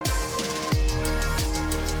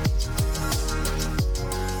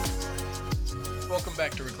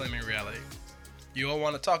Reclaiming Reality. You all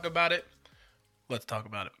want to talk about it? Let's talk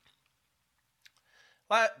about it.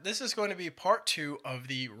 This is going to be part 2 of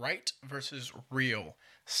the Right versus Real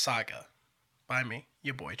saga by me,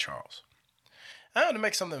 your boy Charles. I want to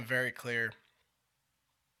make something very clear.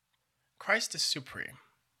 Christ is supreme.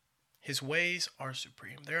 His ways are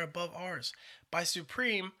supreme. They're above ours. By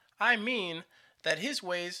supreme, I mean that his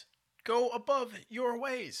ways go above your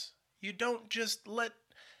ways. You don't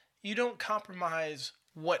compromise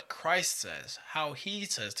what Christ says, how he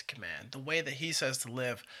says to command, the way that he says to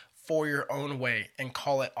live for your own way and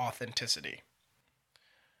call it authenticity.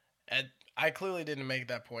 And I clearly didn't make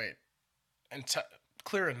that point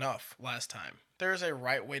clear enough last time. There is a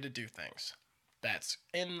right way to do things. That's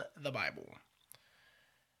in the Bible.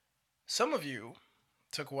 Some of you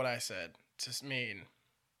took what I said to mean,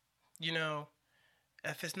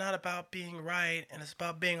 if it's not about being right and it's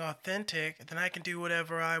about being authentic, then I can do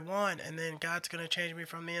whatever I want and then God's going to change me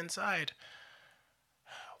from the inside.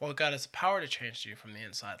 Well, God has the power to change you from the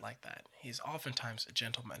inside like that. He's oftentimes a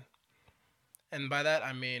gentleman. And by that,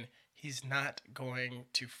 I mean he's not going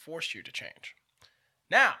to force you to change.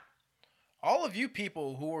 Now, all of you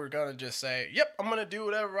people who are going to just say, yep, I'm going to do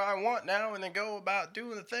whatever I want now and then go about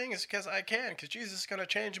doing the things because I can, because Jesus is going to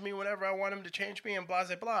change me whenever I want him to change me and blah,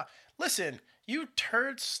 blah, blah. Listen, you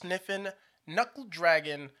turd-sniffing,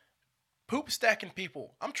 knuckle-dragging, poop-stacking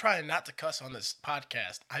people. I'm trying not to cuss on this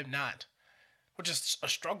podcast. I'm not. Which is a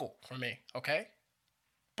struggle for me, okay?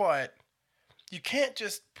 But you can't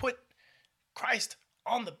just put Christ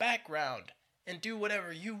on the background and do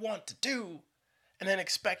whatever you want to do and then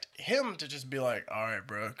expect him to just be like, all right,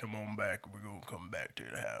 bro, come on back. We're going to come back to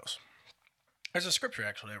the house. There's a scripture,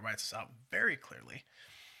 actually, that writes this out very clearly.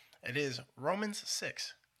 It is Romans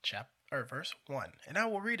 6, verse 1. And I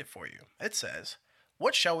will read it for you. It says,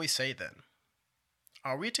 what shall we say then?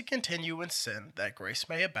 Are we to continue in sin that grace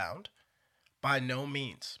may abound? By no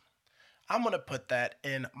means. I'm going to put that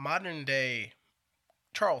in modern day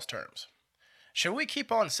Charles terms. Should we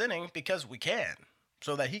keep on sinning because we can,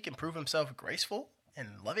 so that he can prove himself graceful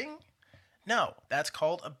and loving? No, that's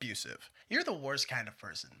called abusive. You're the worst kind of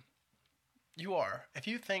person. You are. If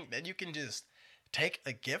you think that you can just take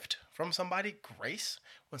a gift from somebody, grace,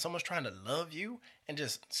 when someone's trying to love you and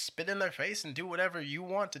just spit in their face and do whatever you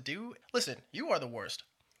want to do, listen, you are the worst.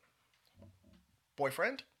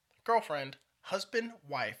 Boyfriend, girlfriend, husband,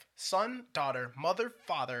 wife, son, daughter, mother,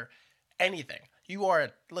 father, anything. You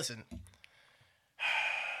are listen.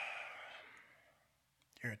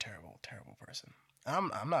 You're a terrible, terrible person.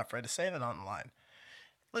 I'm not afraid to say that on the line.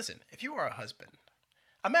 Listen, if you are a husband,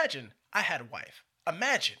 imagine I had a wife.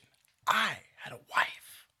 Imagine I had a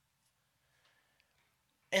wife.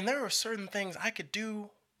 And there are certain things I could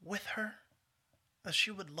do with her that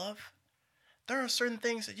she would love. There are certain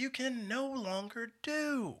things that you can no longer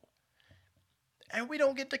do. And we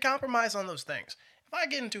don't get to compromise on those things. If I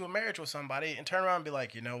get into a marriage with somebody and turn around and be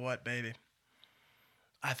like, you know what, baby?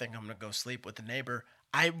 I think I'm going to go sleep with the neighbor.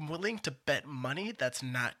 I'm willing to bet money that's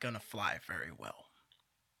not going to fly very well.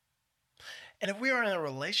 And if we are in a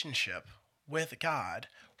relationship with God,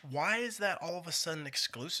 why is that all of a sudden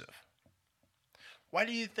exclusive? Why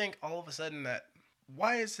do you think all of a sudden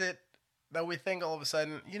why is it that we think all of a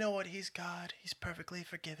sudden, you know what, he's God, he's perfectly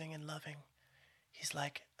forgiving and loving. He's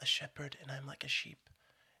like a shepherd and I'm like a sheep,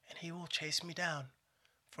 and he will chase me down,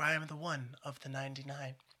 for I am the one of the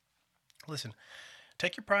 99. Listen,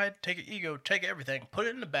 take your pride, take your ego, take everything, put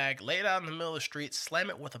it in a bag, lay it out in the middle of the street,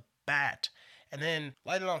 slam it with a bat, and then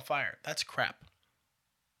light it on fire. That's crap.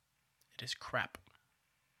 It is crap.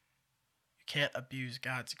 You can't abuse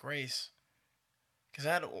God's grace, because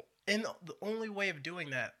the only way of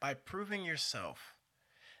doing that, by proving yourself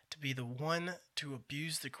to be the one to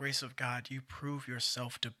abuse the grace of God, you prove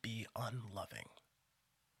yourself to be unloving.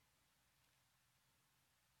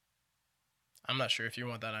 I'm not sure if you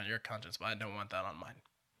want that on your conscience, but I don't want that on mine.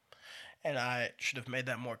 And I should have made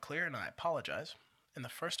that more clear, and I apologize in the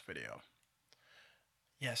first video.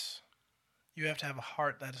 Yes, you have to have a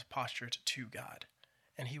heart that is postured to God,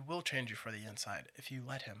 and he will change you for the inside if you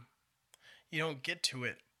let him. You don't get to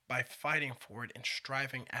it by fighting for it and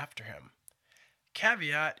striving after him.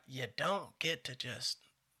 Caveat, you don't get to just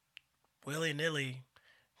willy-nilly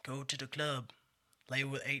go to the club, lay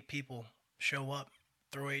with 8 people, show up,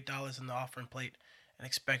 throw $8 in the offering plate, and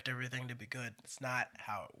expect everything to be good. It's not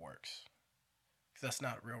how it works. Because that's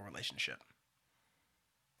not a real relationship.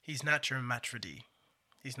 He's not your maitre d'.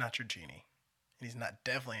 He's not your genie. And he's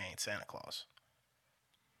definitely ain't Santa Claus.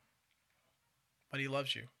 But he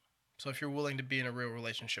loves you. So if you're willing to be in a real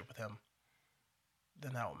relationship with him,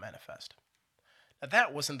 then that will manifest.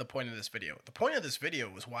 That wasn't the point of this video. The point of this video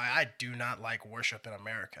was why I do not like worship in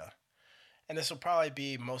America. And this will probably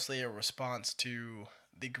be mostly a response to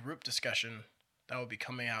the group discussion that will be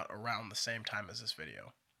coming out around the same time as this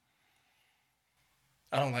video.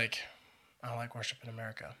 I don't like worship in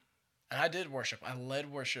America. And I did worship. I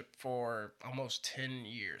led worship for almost 10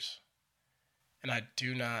 years. And I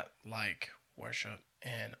do not like worship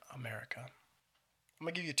in America. I'm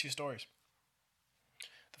going to give you two stories.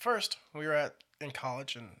 The first, we were in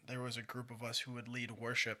college, and there was a group of us who would lead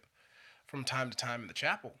worship from time to time in the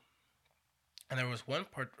chapel. And there was one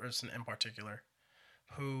person in particular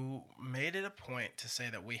who made it a point to say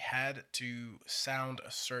that we had to sound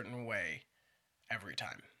a certain way every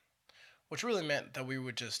time, which really meant that we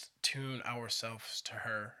would just tune ourselves to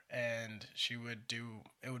her, and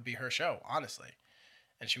it would be her show, honestly,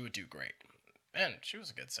 and she would do great. And she was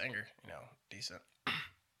a good singer, decent.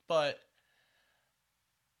 But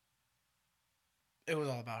it was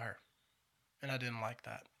all about her, and I didn't like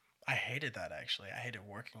that. I hated that, actually. I hated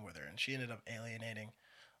working with her, and she ended up alienating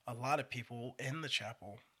a lot of people in the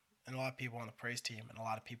chapel, and a lot of people on the praise team, and a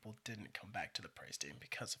lot of people didn't come back to the praise team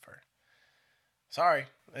because of her. Sorry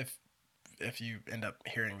if you end up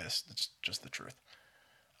hearing this. It's just the truth.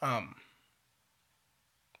 But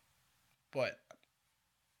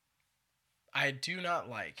I do not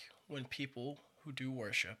like when people who do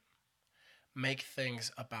worship make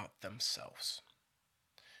things about themselves.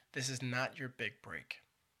 This is not your big break.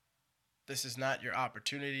 This is not your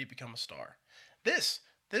opportunity to become a star. This,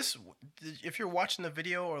 if you're watching the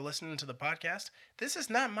video or listening to the podcast, this is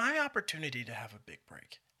not my opportunity to have a big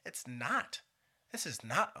break. It's not. This is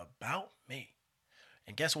not about me.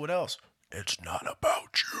 And guess what else? It's not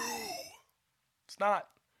about you. It's not.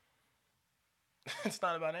 It's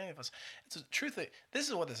not about any of us. It's a truth. This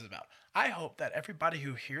is what this is about. I hope that everybody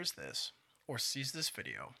who hears this or sees this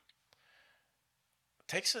video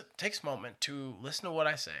takes a moment to listen to what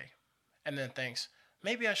I say, and then thinks,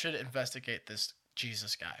 maybe I should investigate this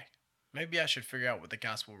Jesus guy. Maybe I should figure out what the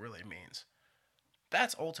gospel really means.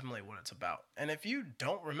 That's ultimately what it's about. And if you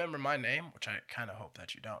don't remember my name, which I kind of hope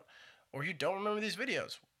that you don't, or you don't remember these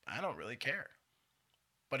videos, I don't really care.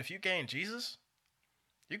 But if you gain Jesus,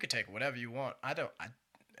 you could take whatever you want.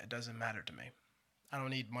 It doesn't matter to me. I don't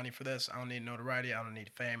need money for this. I don't need notoriety. I don't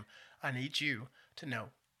need fame. I need you to know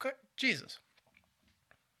Jesus.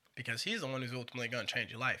 Because he's the one who's ultimately going to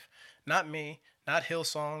change your life. Not me, not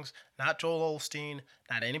Hillsongs, not Joel Osteen,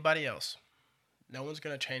 not anybody else. No one's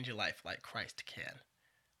going to change your life like Christ can.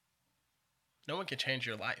 No one can change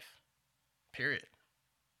your life. Period.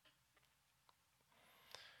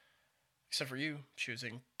 Except for you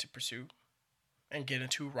choosing to pursue and get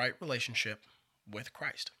into right relationship with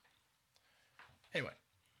Christ. Anyway,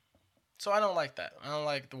 so I don't like that. I don't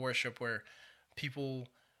like the worship where people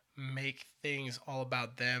make things all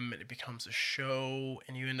about them and it becomes a show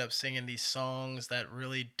and you end up singing these songs that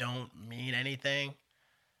really don't mean anything.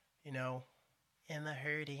 In the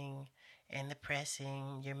hurting and the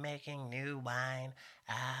pressing, you're making new wine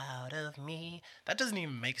out of me. That doesn't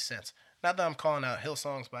even make sense. Not that I'm calling out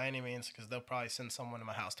Hillsongs by any means, because they'll probably send someone to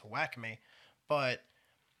my house to whack me, but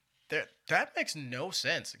that makes no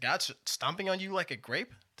sense. God's stomping on you like a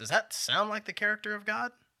grape? Does that sound like the character of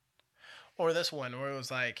God? Or this one where it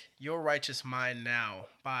was like, your righteous mind now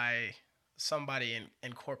by somebody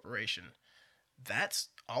in corporation. That's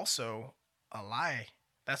also a lie.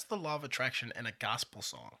 That's the law of attraction in a gospel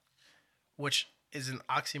song, which is an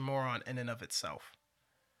oxymoron in and of itself.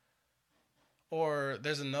 Or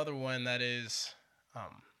there's another one that is,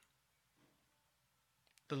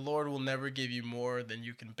 the Lord will never give you more than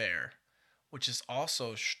you can bear, which is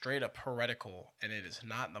also straight up heretical, and it is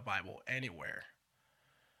not in the Bible anywhere.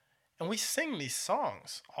 And we sing these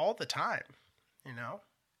songs all the time,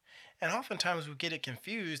 And oftentimes we get it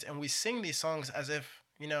confused, and we sing these songs as if,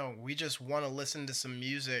 we just want to listen to some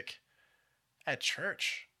music at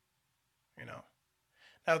church,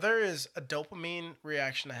 Now, there is a dopamine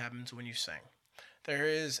reaction that happens when you sing. There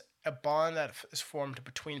is a bond that is formed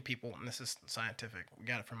between people, and this is scientific. We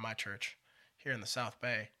got it from my church here in the South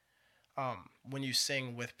Bay. When you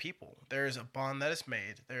sing with people, there is a bond that is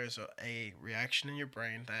made. There is a reaction in your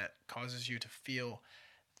brain that causes you to feel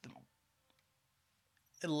the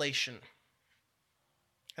elation.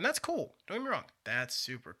 And that's cool. Don't get me wrong. That's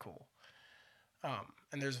super cool.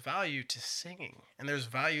 And there's value to singing. And there's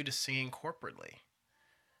value to singing corporately.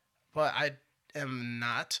 But I am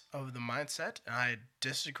not of the mindset, and I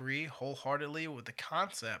disagree wholeheartedly with the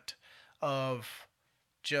concept of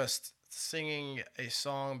just singing a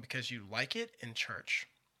song because you like it in church.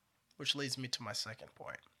 Which leads me to my second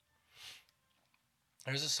point.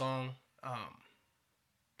 There's a song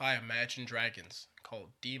by Imagine Dragons called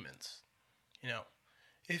Demons. You know,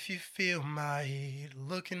 if you feel my heat,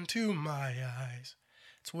 look into my eyes.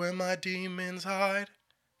 It's where my demons hide.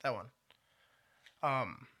 That one.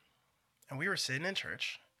 And we were sitting in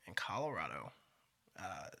church in Colorado,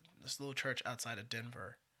 this little church outside of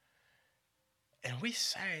Denver, and we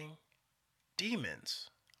sang Demons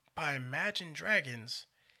by Imagine Dragons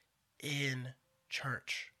in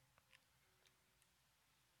church.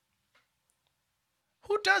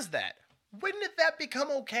 Who does that? When did that become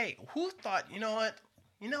okay? Who thought, you know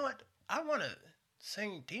what? I want to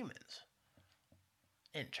sing Demons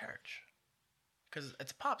in church. Because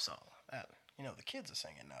it's a pop song that, the kids are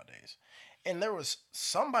singing nowadays. And there was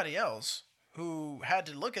somebody else who had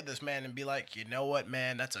to look at this man and be like, you know what,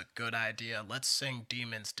 man, that's a good idea. Let's sing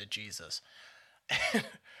Demons to Jesus.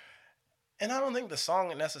 And I don't think the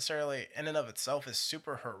song necessarily in and of itself is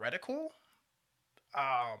super heretical,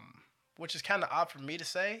 which is kind of odd for me to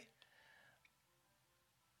say.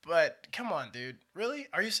 But come on, dude. Really?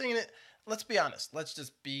 Are you singing it? Let's be honest. Let's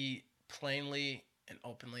just be plainly and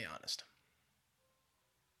openly honest.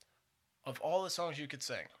 Of all the songs you could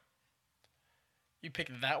sing, you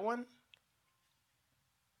pick that one?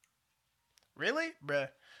 Really? Bruh.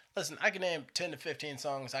 Listen, I can name 10 to 15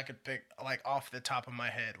 songs I could pick, like, off the top of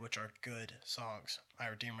my head, which are good songs. My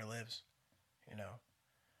Redeemer Lives,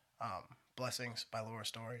 Blessings by Laura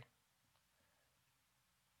Story.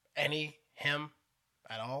 Any hymn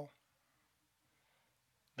at all.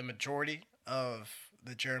 The majority of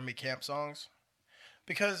the Jeremy Camp songs.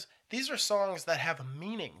 Because these are songs that have a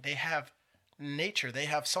meaning. They have nature. They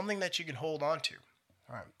have something that you can hold on to.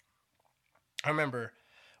 All right. I remember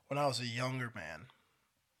when I was a younger man,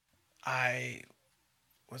 I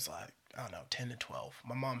was like, 10 to 12.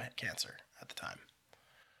 My mom had cancer at the time.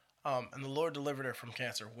 And the Lord delivered her from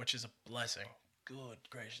cancer, which is a blessing. Good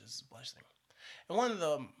gracious, a blessing. And one of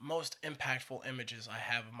the most impactful images I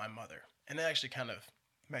have of my mother, and it actually kind of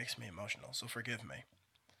makes me emotional, so forgive me,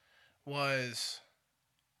 was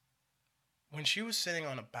when she was sitting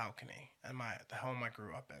on a balcony at the home I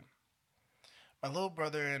grew up in. My little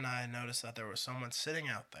brother and I noticed that there was someone sitting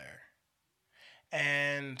out there,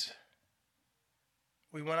 and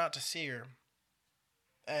we went out to see her,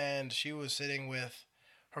 and she was sitting with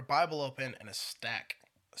her Bible open and a stack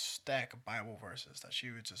of Bible verses that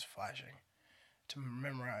she was just flashing to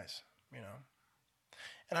memorize,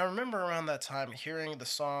 And I remember around that time hearing the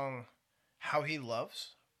song How He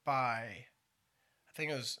Loves by, I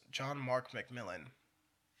think it was John Mark McMillan.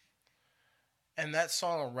 And that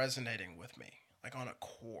song resonating with me, like on a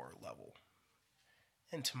core level,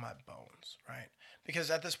 into my bones, right?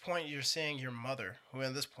 Because at this point, you're seeing your mother, who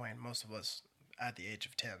at this point, most of us at the age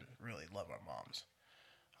of 10 really love our moms.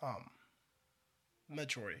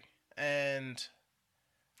 Majority. And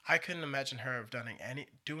I couldn't imagine her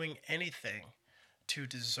doing anything to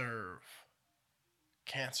deserve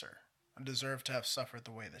cancer, or deserve to have suffered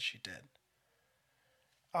the way that she did.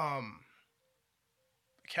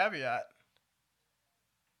 Caveat,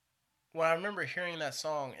 when I remember hearing that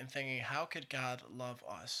song and thinking, how could God love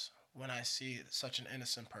us when I see such an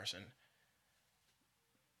innocent person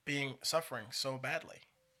suffering so badly?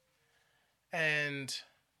 And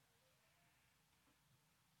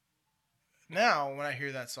now, when I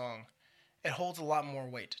hear that song, it holds a lot more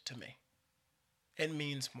weight to me. It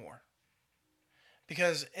means more.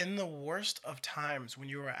 Because in the worst of times, when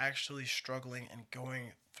you are actually struggling and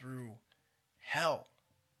going through hell,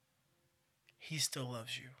 He still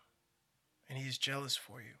loves you. And He's jealous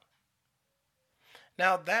for you.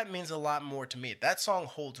 Now, that means a lot more to me. That song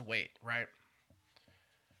holds weight, right?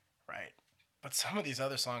 Right. But some of these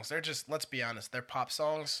other songs, they're just, let's be honest, they're pop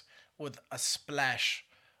songs with a splash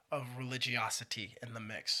of religiosity in the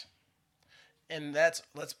mix. And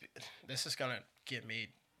this is going to get me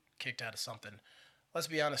kicked out of something. Let's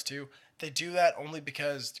be honest too, they do that only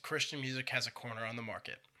because Christian music has a corner on the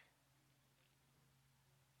market.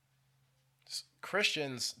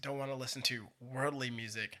 Christians don't want to listen to worldly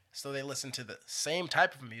music, so they listen to the same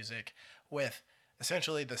type of music with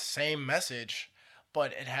essentially the same message,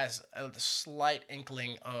 but it has a slight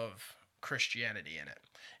inkling of Christianity in it.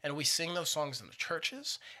 And we sing those songs in the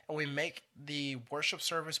churches, and we make the worship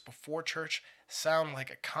service before church sound like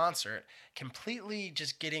a concert, completely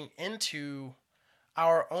just getting into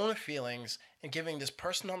our own feelings and giving this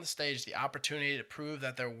person on the stage the opportunity to prove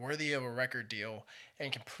that they're worthy of a record deal,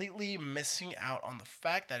 and completely missing out on the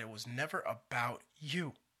fact that it was never about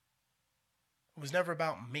you. It was never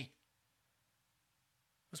about me.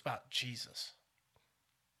 It was about Jesus.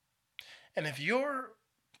 And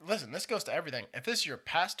listen, this goes to everything. If this is your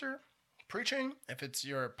pastor preaching, if it's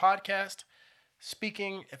your podcast,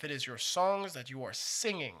 speaking, if it is your songs that you are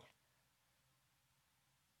singing,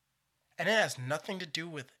 and it has nothing to do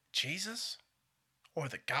with Jesus or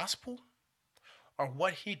the gospel or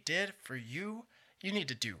what he did for you, you need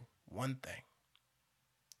to do one thing: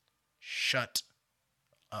 shut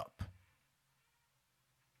up.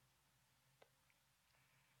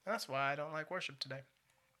 That's why I don't like worship today.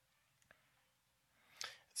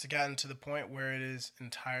 It's gotten to the point where it is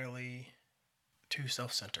entirely too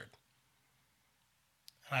self-centered.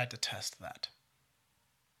 And I detest that.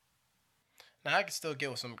 Now I can still get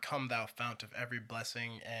with some "Come Thou Fount of Every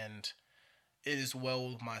Blessing" and "It Is Well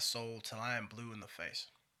With My Soul Till I Am Blue in the Face."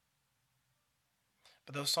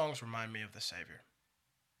 But those songs remind me of the Savior.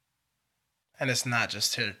 And it's not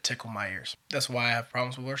just to tickle my ears. That's why I have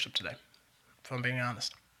problems with worship today, if I'm being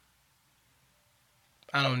honest.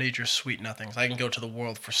 I don't need your sweet nothings. I can go to the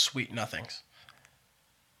world for sweet nothings.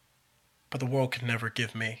 But the world can never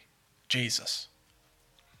give me Jesus.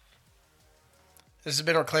 This has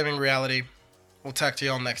been Reclaiming Reality. We'll talk to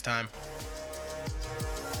y'all next time.